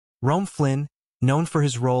Rome Flynn, known for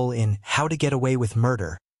his role in How to Get Away with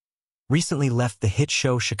Murder, recently left the hit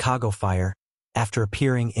show Chicago Fire after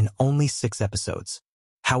appearing in only 6 episodes.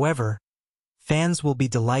 However, fans will be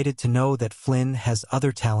delighted to know that Flynn has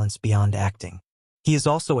other talents beyond acting. He is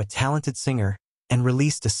also a talented singer and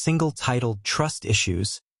released a single titled Trust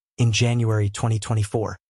Issues in January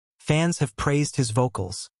 2024. Fans have praised his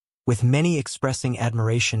vocals, with many expressing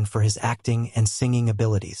admiration for his acting and singing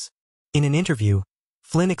abilities. In an interview,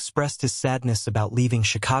 Flynn expressed his sadness about leaving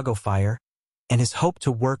Chicago Fire and his hope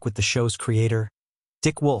to work with the show's creator,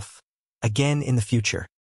 Dick Wolf, again in the future.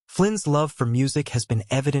 Flynn's love for music has been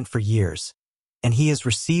evident for years, and he has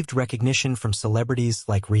received recognition from celebrities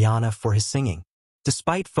like Rihanna for his singing.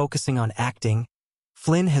 Despite focusing on acting,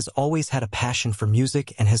 Flynn has always had a passion for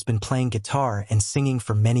music and has been playing guitar and singing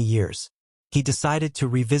for many years. He decided to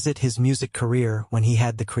revisit his music career when he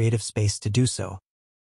had the creative space to do so.